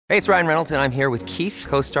Hey, it's Ryan Reynolds, and I'm here with Keith,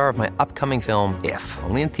 co-star of my upcoming film, If,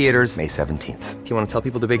 only in theaters May 17th. Do you want to tell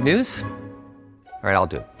people the big news? All right, I'll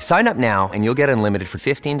do it. Sign up now and you'll get unlimited for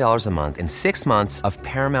 $15 a month and 6 months of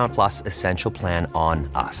Paramount Plus Essential Plan on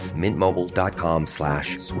us.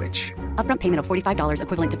 MintMobile.com/switch. Upfront payment of $45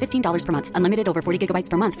 equivalent to $15 per month. Unlimited over 40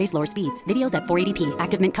 gigabytes per month. Face lower speeds. Videos at 480p.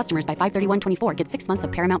 Active Mint customers by 531.24 get 6 months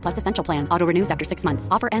of Paramount Plus Essential Plan. Auto renews after 6 months.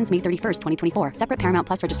 Offer ends May 31st, 2024. Separate Paramount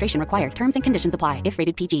Plus registration required. Terms and conditions apply if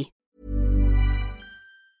rated PG.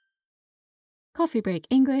 Coffee Break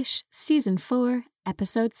English, Season 4,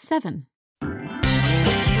 Episode 7.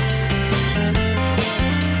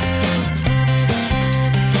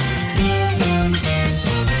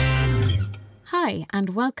 Hi,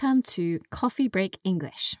 and welcome to Coffee Break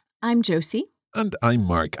English. I'm Josie. And I'm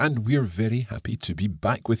Mark, and we're very happy to be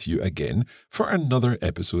back with you again for another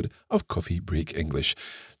episode of Coffee Break English.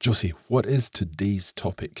 Josie, what is today's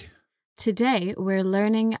topic? Today, we're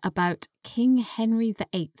learning about King Henry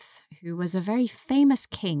VIII, who was a very famous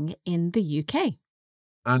king in the UK.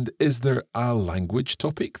 And is there a language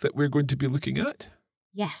topic that we're going to be looking at?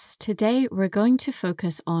 Yes, today we're going to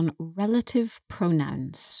focus on relative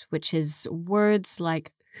pronouns, which is words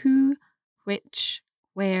like who, which,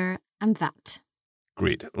 where, and that.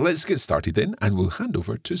 Great. Let's get started then, and we'll hand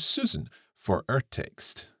over to Susan for our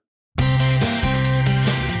text.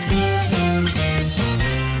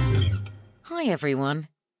 Hi everyone,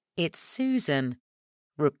 it's Susan,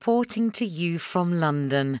 reporting to you from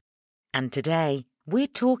London. And today we're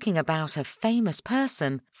talking about a famous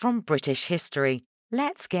person from British history.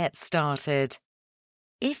 Let's get started.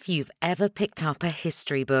 If you've ever picked up a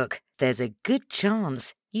history book, there's a good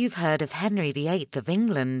chance you've heard of Henry VIII of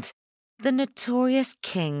England. The notorious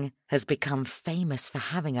king has become famous for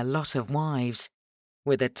having a lot of wives,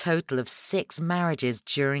 with a total of 6 marriages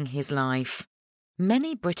during his life.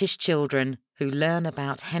 Many British children who learn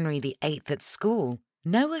about Henry VIII at school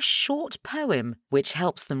know a short poem which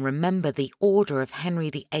helps them remember the order of Henry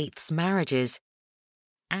VIII's marriages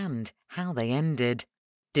and how they ended.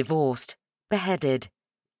 Divorced, beheaded,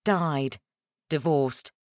 died,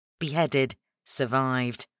 divorced, beheaded,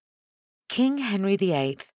 survived. King Henry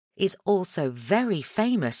VIII is also very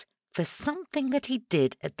famous for something that he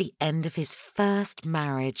did at the end of his first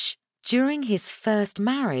marriage. During his first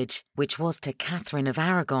marriage, which was to Catherine of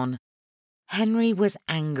Aragon, Henry was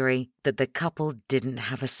angry that the couple didn't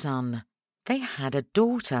have a son. They had a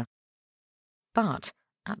daughter. But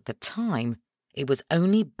at the time, it was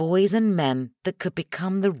only boys and men that could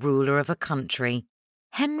become the ruler of a country.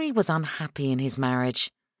 Henry was unhappy in his marriage,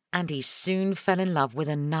 and he soon fell in love with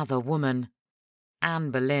another woman, Anne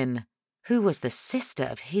Boleyn, who was the sister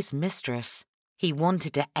of his mistress. He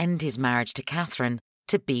wanted to end his marriage to Catherine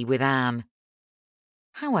to be with Anne.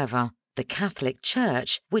 However, the Catholic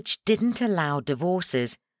Church, which didn't allow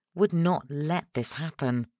divorces, would not let this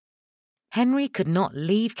happen. Henry could not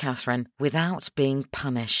leave Catherine without being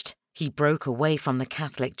punished. He broke away from the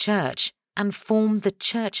Catholic Church and formed the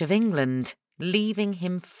Church of England, leaving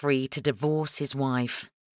him free to divorce his wife.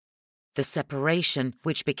 The separation,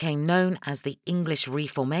 which became known as the English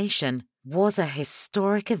Reformation, was a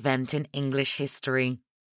historic event in English history.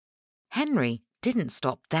 Henry didn't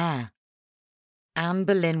stop there. Anne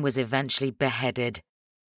Boleyn was eventually beheaded,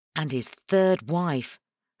 and his third wife,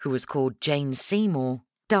 who was called Jane Seymour,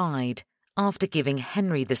 died after giving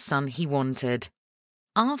Henry the son he wanted.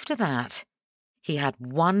 After that, he had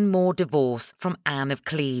one more divorce from Anne of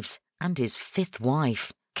Cleves, and his 5th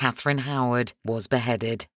wife, Catherine Howard, was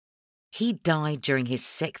beheaded. He died during his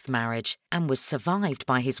 6th marriage and was survived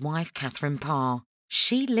by his wife Catherine Parr.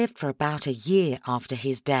 She lived for about a year after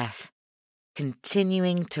his death,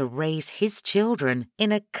 continuing to raise his children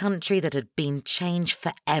in a country that had been changed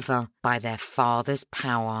forever by their father's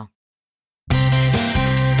power.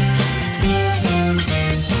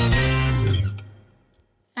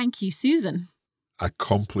 Thank you, Susan. A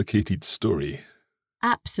complicated story.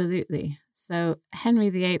 Absolutely. So Henry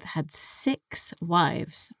VIII had 6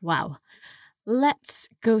 wives. Wow. Let's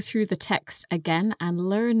go through the text again and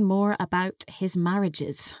learn more about his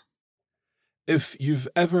marriages. If you've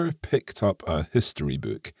ever picked up a history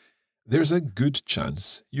book, there's a good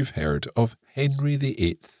chance you've heard of Henry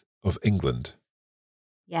VIII of England.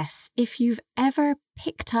 Yes, if you've ever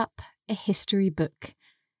picked up a history book.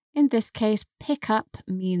 In this case, pick up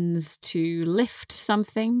means to lift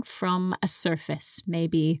something from a surface,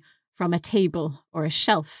 maybe from a table or a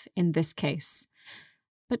shelf in this case.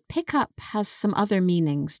 But pick up has some other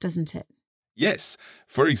meanings, doesn't it? Yes.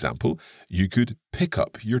 For example, you could pick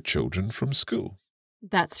up your children from school.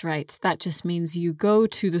 That's right. That just means you go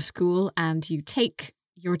to the school and you take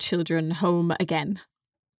your children home again.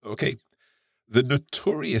 Okay. The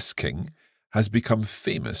notorious king has become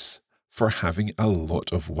famous for having a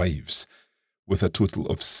lot of wives, with a total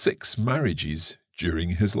of 6 marriages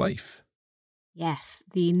during his life. Yes,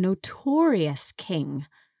 the notorious king.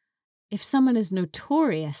 If someone is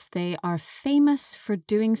notorious, they are famous for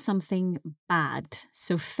doing something bad.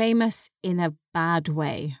 So famous in a bad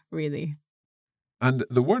way, really. And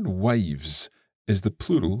the word wives is the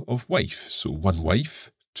plural of wife. So 1 wife,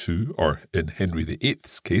 2, or in Henry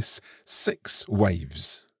VIII's case, 6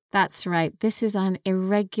 wives. That's right. This is an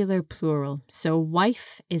irregular plural. So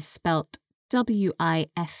wife is spelt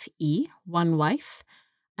W-I-F-E, 1 wife,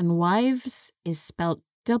 and wives is spelt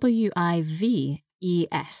W-I-V-E-S.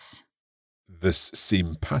 This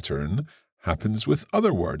same pattern happens with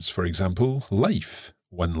other words. For example, life,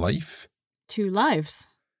 1 life. 2 lives.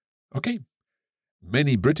 Okay.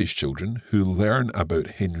 Many British children who learn about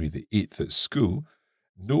Henry VIII at school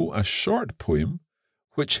know a short poem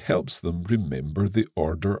which helps them remember the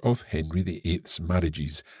order of Henry VIII's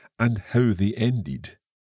marriages and how they ended.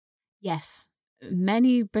 Yes,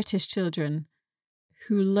 many British children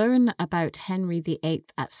who learn about Henry VIII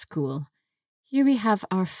at school. Here we have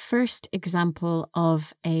our first example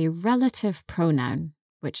of a relative pronoun,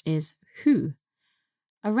 which is who.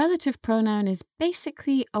 A relative pronoun is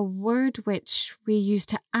basically a word which we use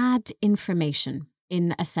to add information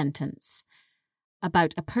in a sentence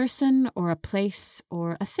about a person or a place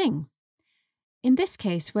or a thing. In this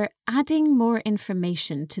case, we're adding more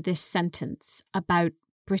information to this sentence about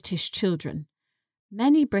British children.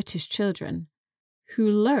 Many British children who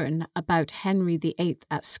learn about Henry VIII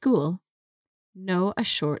at school know a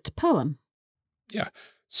short poem. Yeah,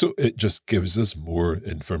 so it just gives us more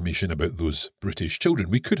information about those British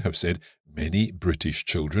children. We could have said many British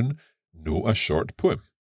children know a short poem.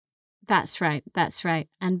 That's right.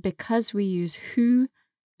 And because we use who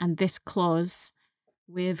and this clause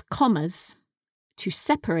with commas to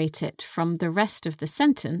separate it from the rest of the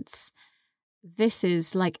sentence, this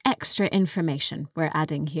is like extra information we're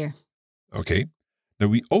adding here. Okay. Now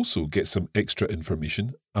we also get some extra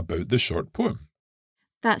information about the short poem.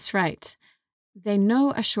 That's right. They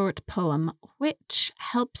know a short poem which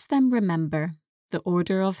helps them remember the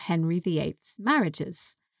order of Henry VIII's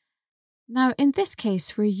marriages. Now, in this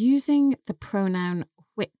case, we're using the pronoun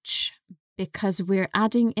which because we're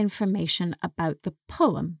adding information about the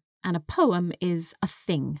poem, and a poem is a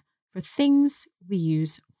thing. For things, we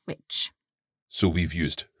use which. So we've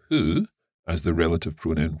used who as the relative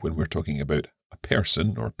pronoun when we're talking about a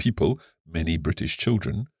person or people, many British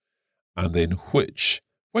children, and then which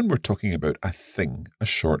when we're talking about a thing, a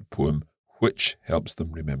short poem, which helps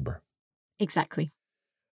them remember. Exactly.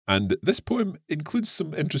 And this poem includes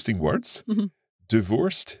some interesting words. Mm-hmm.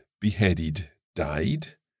 Divorced, beheaded,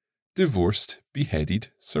 died. Divorced, beheaded,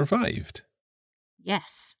 survived.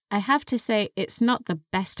 Yes, I have to say it's not the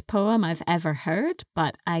best poem I've ever heard,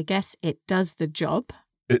 but I guess it does the job.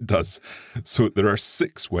 It does. So there are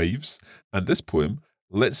 6 wives, and this poem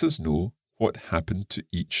lets us know what happened to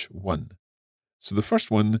each one. So the first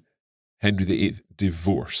one, Henry VIII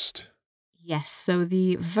divorced. Yes, so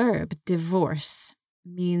the verb divorce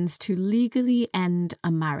means to legally end a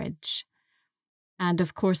marriage. And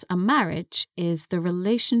of course, a marriage is the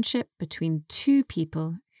relationship between 2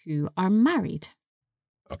 people who are married.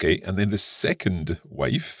 Okay, and then the second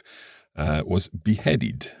wife was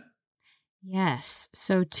beheaded. Yes,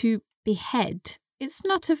 so to behead, it's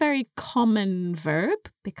not a very common verb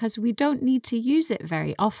because we don't need to use it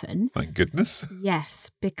very often. Thank goodness. Yes,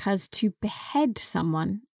 because to behead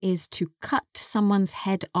someone is to cut someone's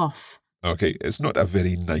head off. Okay, it's not a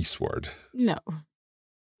very nice word. No.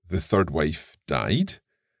 The third wife died.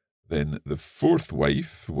 Then the fourth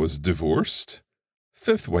wife was divorced.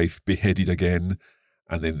 Fifth wife beheaded again.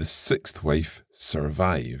 And then the sixth wife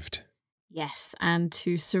survived. Yes, and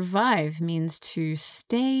to survive means to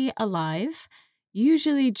stay alive,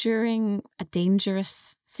 usually during a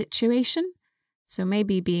dangerous situation. So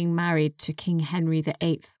maybe being married to King Henry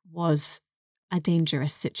VIII was a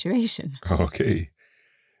dangerous situation. Okay.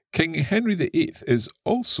 King Henry VIII is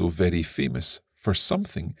also very famous for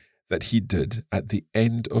something that he did at the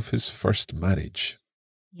end of his first marriage.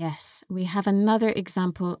 Yes, we have another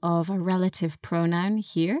example of a relative pronoun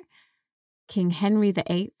here. King Henry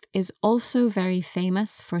VIII is also very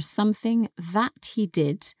famous for something that he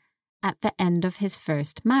did at the end of his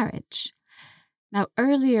first marriage. Now,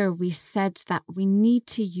 earlier we said that we need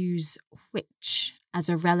to use which as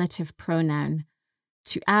a relative pronoun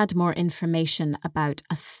to add more information about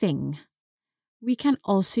a thing. We can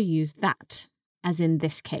also use that, as in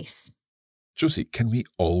this case. Josie, can we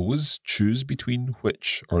always choose between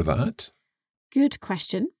which or that? Good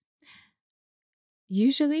question.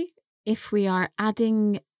 Usually, if we are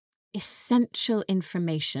adding essential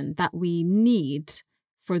information that we need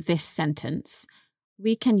for this sentence,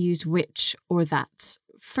 we can use which or that.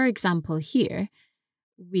 For example, here,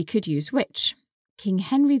 we could use which. King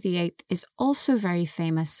Henry VIII is also very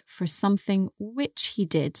famous for something which he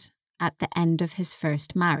did at the end of his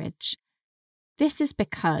first marriage. This is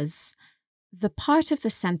because the part of the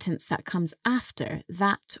sentence that comes after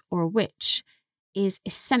that or which is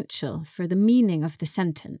essential for the meaning of the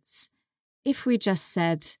sentence. If we just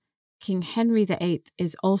said, King Henry VIII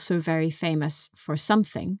is also very famous for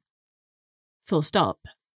something, full stop,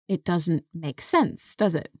 it doesn't make sense,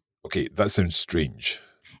 does it? Okay, that sounds strange.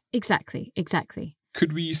 Exactly.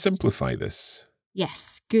 Could we simplify this?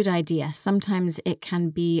 Yes, good idea. Sometimes it can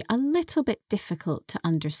be a little bit difficult to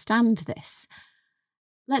understand this.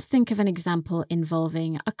 Let's think of an example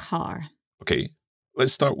involving a car. Okay,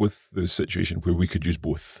 let's start with the situation where we could use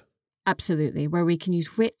both. Absolutely, where we can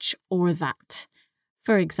use which or that.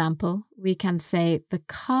 For example, we can say, the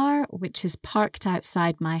car which is parked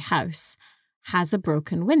outside my house has a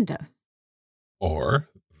broken window. Or,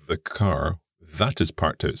 the car that is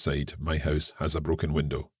parked outside my house has a broken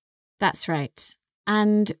window. That's right.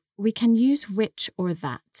 And we can use which or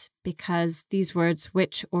that because these words,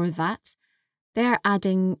 which or that, they're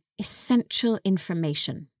adding essential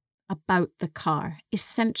information about the car,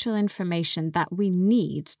 essential information that we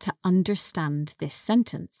need to understand this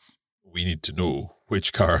sentence. We need to know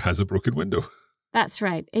which car has a broken window. That's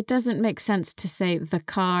right. It doesn't make sense to say the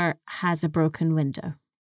car has a broken window.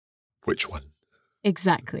 Which one?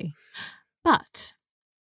 Exactly. But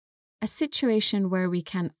a situation where we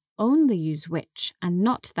can only use which and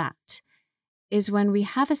not that is when we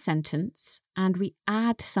have a sentence and we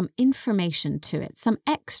add some information to it, some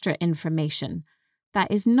extra information that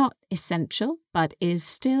is not essential but is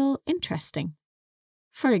still interesting.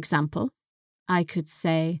 For example, I could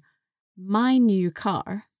say, my new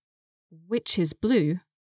car, which is blue,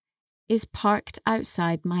 is parked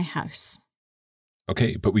outside my house.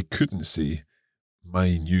 Okay, but we couldn't say,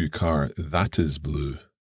 my new car that is blue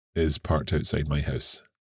is parked outside my house.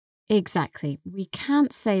 Exactly. We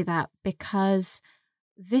can't say that because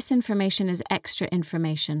this information is extra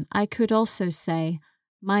information. I could also say,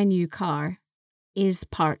 my new car is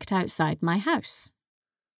parked outside my house.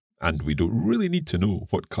 And we don't really need to know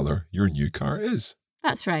what colour your new car is.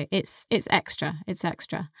 That's right. It's extra.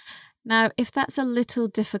 Now, if that's a little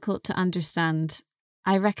difficult to understand,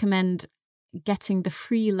 I recommend getting the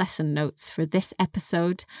free lesson notes for this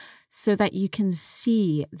episode so that you can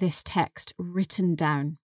see this text written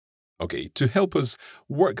down. Okay, to help us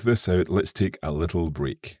work this out, let's take a little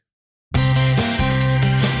break.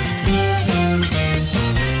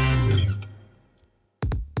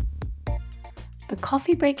 The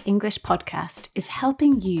Coffee Break English podcast is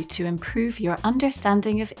helping you to improve your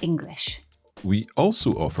understanding of English. We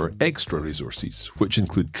also offer extra resources, which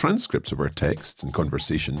include transcripts of our texts and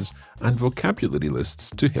conversations and vocabulary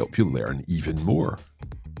lists to help you learn even more.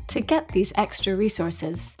 To get these extra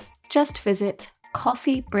resources, just visit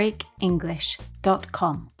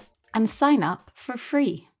coffeebreakenglish.com and sign up for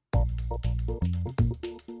free.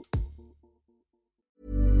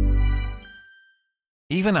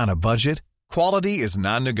 Even on a budget, quality is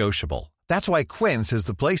non-negotiable. That's why Quince is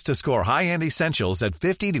the place to score high-end essentials at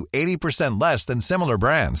 50 to 80% less than similar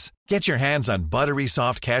brands. Get your hands on buttery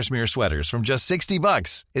soft cashmere sweaters from just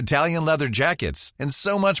 $60, Italian leather jackets, and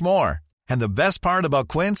so much more. And the best part about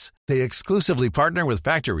Quince, they exclusively partner with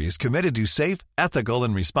factories committed to safe, ethical,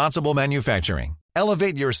 and responsible manufacturing.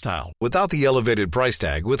 Elevate your style without the elevated price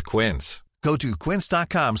tag with Quince. Go to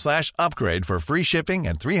quince.com/upgrade for free shipping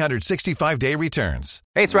and 365-day returns.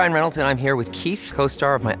 Hey, it's Ryan Reynolds, and I'm here with Keith,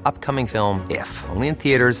 co-star of my upcoming film, If, only in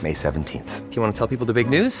theaters May 17th. Do you want to tell people the big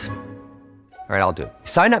news? All right, I'll do it.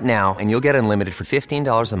 Sign up now and you'll get unlimited for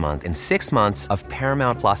 $15 a month and 6 months of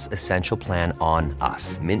Paramount Plus Essential Plan on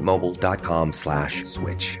us.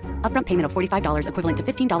 MintMobile.com/switch. Upfront payment of $45 equivalent to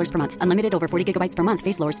 $15 per month. Unlimited over 40 gigabytes per month.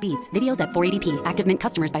 Face lower speeds. Videos at 480p. Active Mint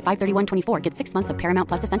customers by 531.24 get 6 months of Paramount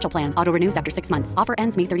Plus Essential Plan. Auto renews after 6 months. Offer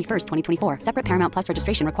ends May 31st, 2024. Separate Paramount Plus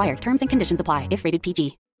registration required. Terms and conditions apply if rated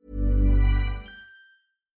PG.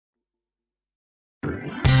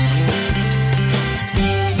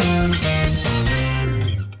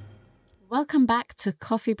 Welcome back to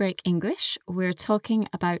Coffee Break English. We're talking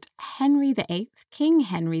about Henry VIII, King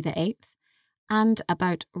Henry VIII, and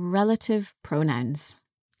about relative pronouns.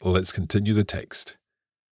 Let's continue the text.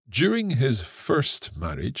 During his first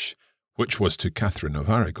marriage, which was to Catherine of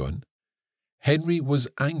Aragon, Henry was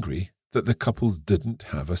angry that the couple didn't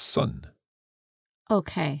have a son.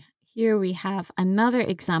 Okay, here we have another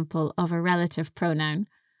example of a relative pronoun,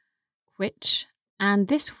 which, And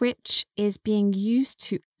this which is being used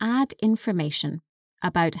to add information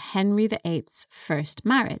about Henry VIII's first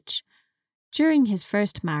marriage. During his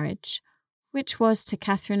first marriage, which was to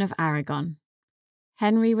Catherine of Aragon,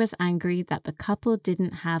 Henry was angry that the couple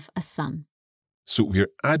didn't have a son. So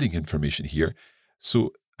we're adding information here.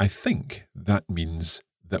 So I think that means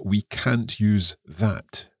that we can't use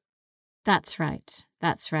that. That's right.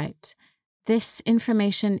 That's right. This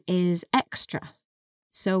information is extra.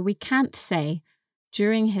 So we can't say,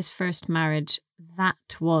 during his first marriage,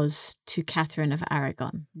 that was to Catherine of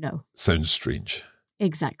Aragon. No. Sounds strange.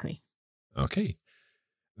 Exactly. Okay.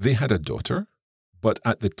 They had a daughter, but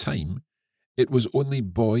at the time, it was only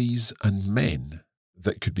boys and men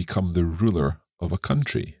that could become the ruler of a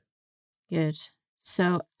country. Good.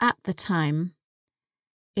 So at the time,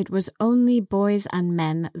 it was only boys and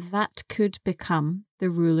men that could become the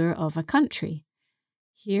ruler of a country.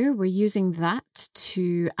 Here we're using that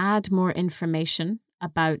to add more information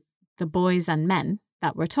about the boys and men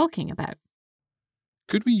that we're talking about.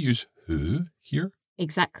 Could we use who here?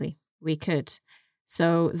 Exactly, we could.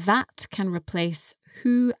 So that can replace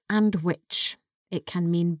who and which. It can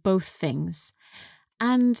mean both things.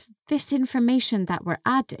 And this information that we're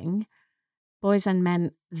adding, boys and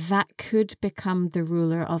men that could become the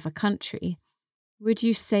ruler of a country, would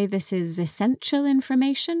you say this is essential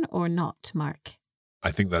information or not, Mark?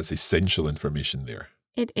 I think that's essential information there.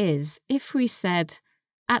 It is. If we said,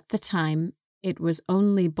 at the time, it was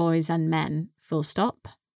only boys and men, full stop,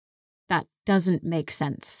 that doesn't make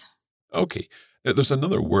sense. Okay. Now, there's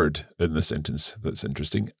another word in the sentence that's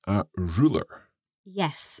interesting, a ruler.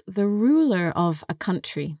 Yes, the ruler of a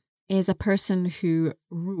country is a person who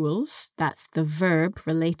rules. That's the verb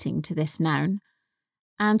relating to this noun.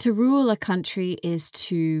 And to rule a country is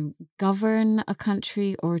to govern a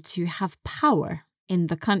country or to have power in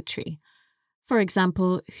the country. For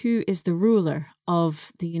example, who is the ruler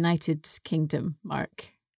of the United Kingdom,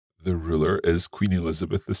 Mark? The ruler is Queen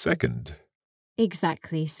Elizabeth II.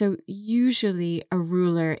 Exactly. So usually a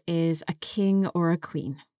ruler is a king or a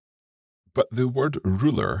queen. But the word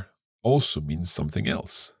ruler also means something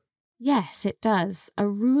else. Yes, it does. A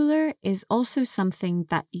ruler is also something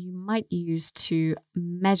that you might use to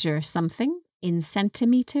measure something in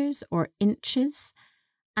centimeters or inches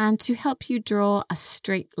and to help you draw a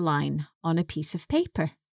straight line on a piece of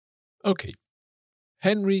paper. Okay.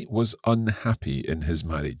 Henry was unhappy in his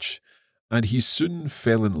marriage, and he soon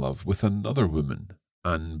fell in love with another woman,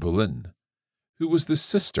 Anne Boleyn, who was the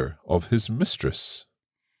sister of his mistress.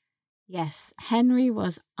 Yes, Henry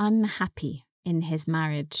was unhappy in his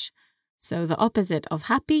marriage. So the opposite of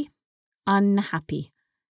happy, unhappy.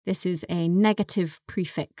 This is a negative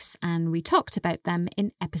prefix, and we talked about them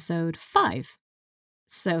in episode 5.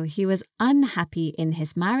 So he was unhappy in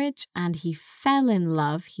his marriage, and he fell in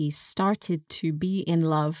love. He started to be in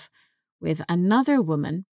love with another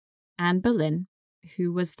woman, Anne Boleyn,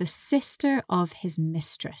 who was the sister of his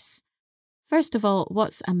mistress. First of all,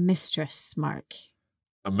 what's a mistress, Mark?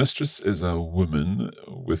 A mistress is a woman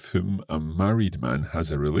with whom a married man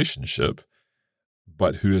has a relationship,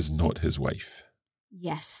 but who is not his wife.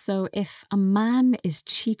 Yes, so if a man is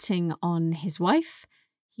cheating on his wife,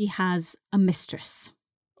 he has a mistress.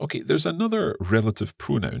 Okay, there's another relative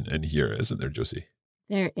pronoun in here, isn't there, Josie?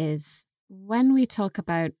 There is. When we talk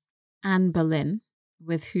about Anne Boleyn,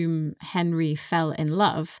 with whom Henry fell in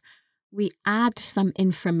love, we add some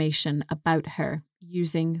information about her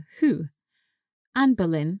using who. Anne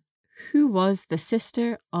Boleyn, who was the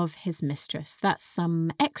sister of his mistress. That's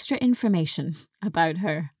some extra information about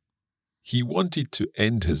her. He wanted to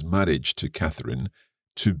end his marriage to Catherine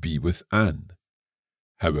to be with Anne.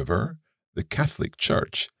 However, the Catholic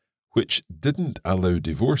Church, which didn't allow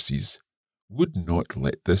divorces, would not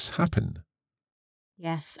let this happen.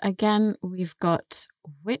 Yes, again, we've got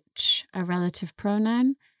which, a relative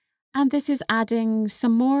pronoun, and this is adding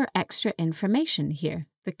some more extra information here.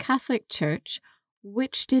 The Catholic Church,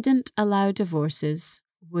 which didn't allow divorces,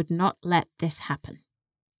 would not let this happen.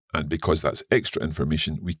 And because that's extra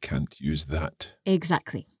information, we can't use that.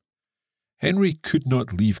 Exactly. Henry could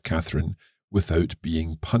not leave Catherine without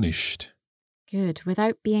being punished. Good.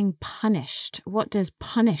 Without being punished. What does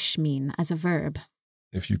punish mean as a verb?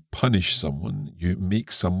 If you punish someone, you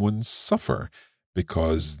make someone suffer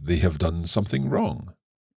because they have done something wrong.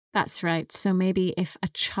 That's right. So maybe if a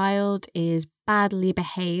child is badly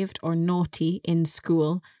behaved or naughty in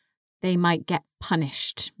school, they might get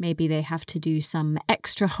punished. Maybe they have to do some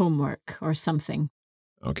extra homework or something.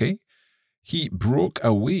 Okay. He broke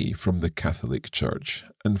away from the Catholic Church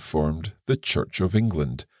and formed the Church of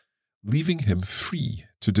England, leaving him free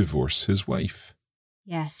to divorce his wife.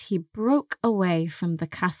 Yes, he broke away from the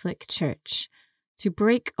Catholic Church To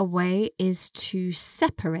break away is to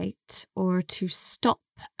separate or to stop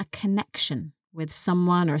a connection with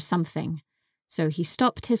someone or something. So he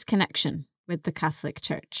stopped his connection with the Catholic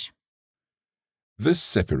Church. This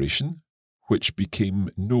separation, which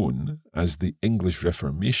became known as the English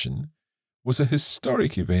Reformation, was a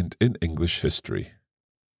historic event in English history.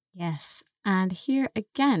 Yes, and here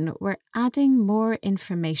again we're adding more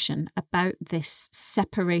information about this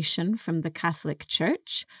separation from the Catholic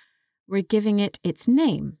Church. We're giving it its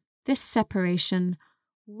name, this separation,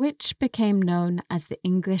 which became known as the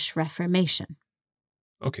English Reformation.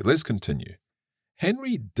 Okay, let's continue.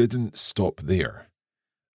 Henry didn't stop there.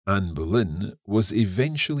 Anne Boleyn was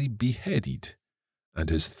eventually beheaded, and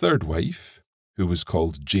his third wife, who was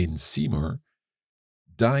called Jane Seymour,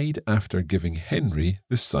 died after giving Henry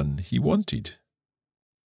the son he wanted.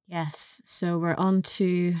 Yes, so we're on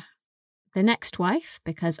to the next wife,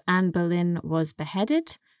 because Anne Boleyn was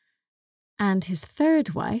beheaded. And his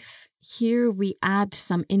third wife, here we add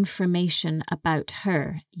some information about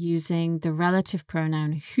her using the relative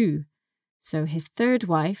pronoun who. So his third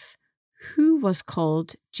wife, who was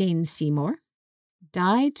called Jane Seymour,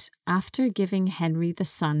 died after giving Henry the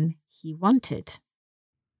son he wanted.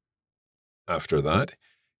 After that,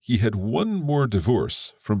 he had one more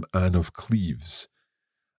divorce from Anne of Cleves,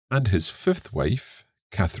 and his fifth wife,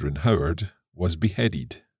 Catherine Howard, was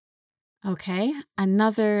beheaded. Okay,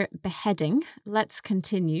 another beheading. Let's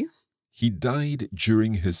continue. He died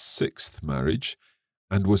during his sixth marriage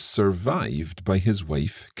and was survived by his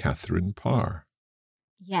wife, Catherine Parr.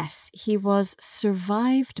 Yes, he was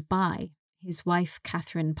survived by his wife,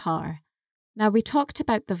 Catherine Parr. Now, we talked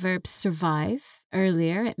about the verb survive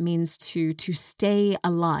earlier. It means to stay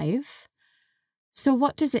alive. So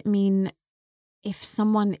what does it mean if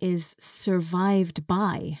someone is survived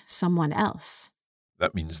by someone else?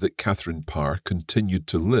 That means that Catherine Parr continued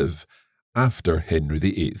to live after Henry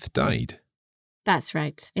VIII died. That's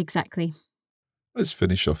right, exactly. Let's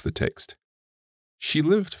finish off the text. She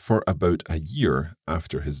lived for about a year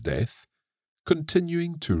after his death,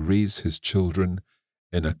 continuing to raise his children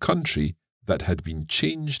in a country that had been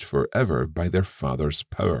changed forever by their father's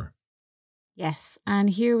power. Yes, and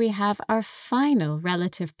here we have our final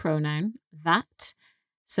relative pronoun, that.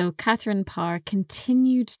 So Catherine Parr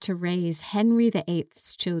continued to raise Henry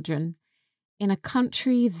VIII's children in a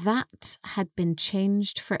country that had been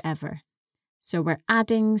changed forever. So we're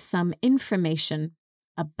adding some information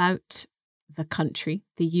about the country,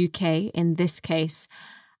 the UK in this case,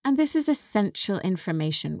 and this is essential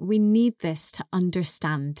information. We need this to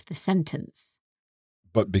understand the sentence.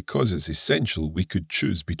 But because it's essential, we could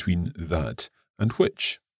choose between that and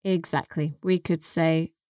which. Exactly. We could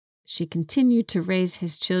say, she continued to raise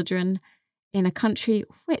his children in a country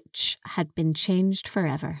which had been changed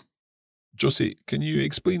forever. Josie, can you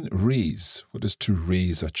explain raise? What does to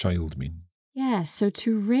raise a child mean? Yeah, so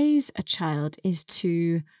to raise a child is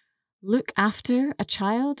to look after a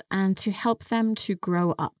child and to help them to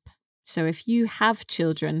grow up. So if you have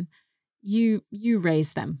children, you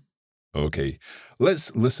raise them. Okay,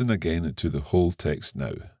 let's listen again to the whole text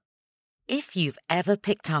now. If you've ever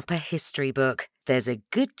picked up a history book, there's a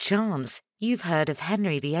good chance you've heard of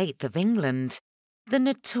Henry VIII of England. The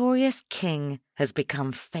notorious king has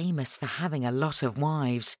become famous for having a lot of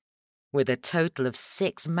wives, with a total of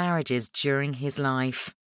 6 marriages during his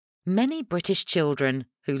life. Many British children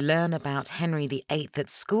who learn about Henry VIII at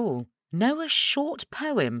school know a short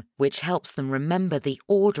poem which helps them remember the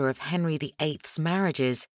order of Henry VIII's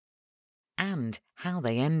marriages and how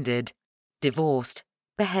they ended. Divorced,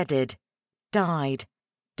 beheaded, died,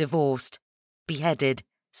 divorced, beheaded,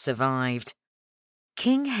 survived.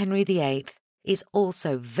 King Henry VIII is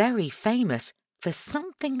also very famous for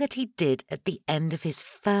something that he did at the end of his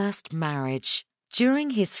first marriage.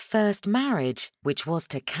 During his first marriage, which was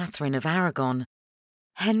to Catherine of Aragon,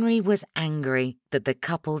 Henry was angry that the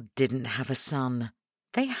couple didn't have a son.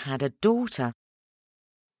 They had a daughter.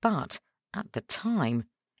 But at the time,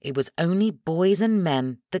 it was only boys and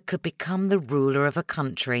men that could become the ruler of a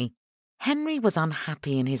country. Henry was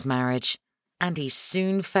unhappy in his marriage, and he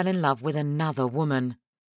soon fell in love with another woman,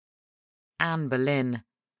 Anne Boleyn,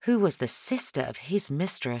 who was the sister of his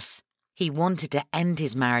mistress. He wanted to end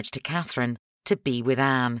his marriage to Catherine to be with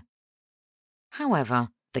Anne. However,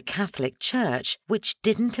 the Catholic Church, which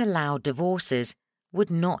didn't allow divorces,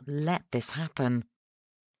 would not let this happen.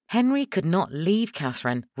 Henry could not leave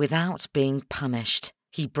Catherine without being punished.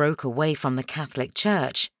 He broke away from the Catholic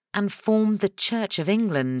Church and formed the Church of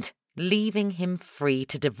England, leaving him free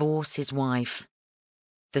to divorce his wife.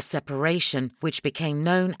 The separation, which became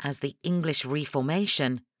known as the English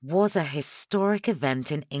Reformation, was a historic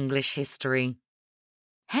event in English history.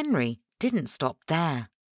 Henry didn't stop there.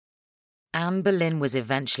 Anne Boleyn was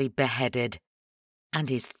eventually beheaded,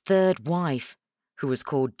 and his third wife, who was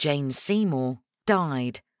called Jane Seymour,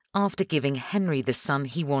 died after giving Henry the son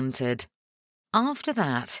he wanted. After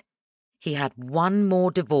that, he had one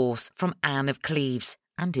more divorce from Anne of Cleves,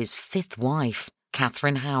 and his fifth wife,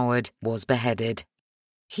 Catherine Howard, was beheaded.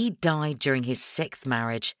 He died during his sixth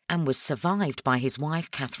marriage and was survived by his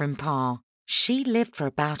wife Catherine Parr. She lived for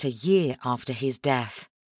about a year after his death,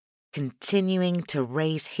 continuing to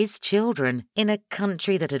raise his children in a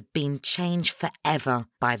country that had been changed forever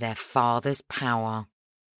by their father's power.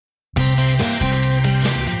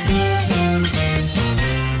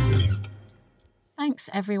 Thanks,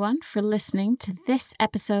 everyone, for listening to this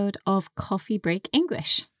episode of Coffee Break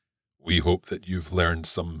English. We hope that you've learned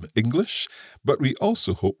some English, but we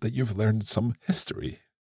also hope that you've learned some history.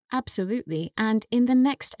 Absolutely. And in the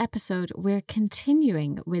next episode, we're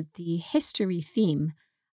continuing with the history theme,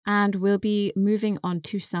 and we'll be moving on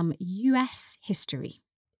to some US history.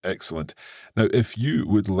 Excellent. Now, if you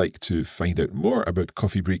would like to find out more about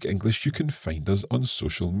Coffee Break English, you can find us on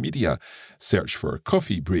social media. Search for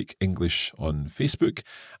Coffee Break English on Facebook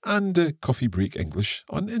and Coffee Break English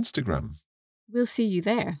on Instagram. We'll see you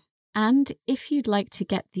there. And if you'd like to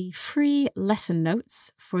get the free lesson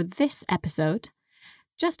notes for this episode,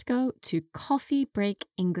 just go to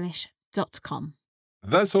coffeebreakenglish.com.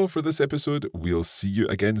 That's all for this episode. We'll see you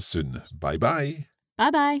again soon. Bye-bye.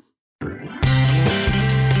 Bye-bye.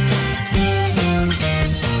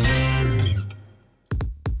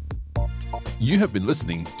 You have been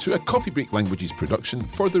listening to a Coffee Break Languages production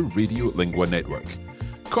for the Radio Lingua Network.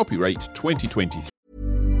 Copyright 2023.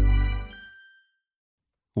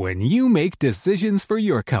 When you make decisions for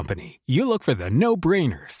your company, you look for the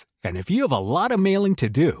no-brainers. And if you have a lot of mailing to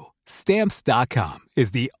do, Stamps.com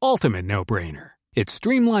is the ultimate no-brainer. It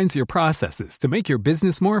streamlines your processes to make your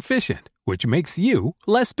business more efficient, which makes you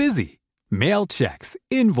less busy. Mail checks,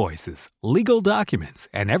 invoices, legal documents,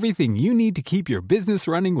 and everything you need to keep your business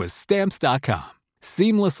running with Stamps.com.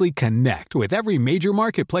 Seamlessly connect with every major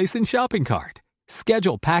marketplace and shopping cart.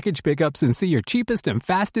 Schedule package pickups and see your cheapest and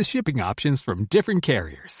fastest shipping options from different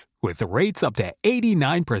carriers, with rates up to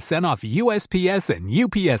 89% off USPS and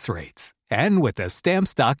UPS rates. And with the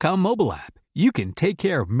Stamps.com mobile app, you can take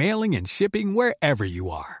care of mailing and shipping wherever you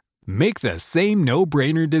are. Make the same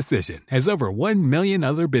no-brainer decision as over 1 million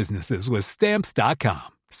other businesses with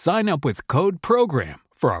Stamps.com. Sign up with code PROGRAM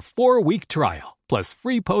for a 4-week trial, plus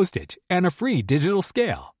free postage and a free digital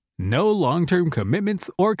scale. No long-term commitments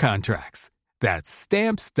or contracts. That's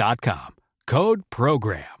Stamps.com. Code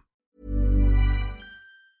PROGRAM.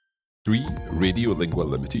 3 Radio Lingua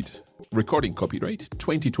Limited. Recording copyright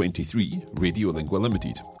 2023 Radio Lingua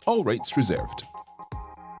Limited. All rights reserved.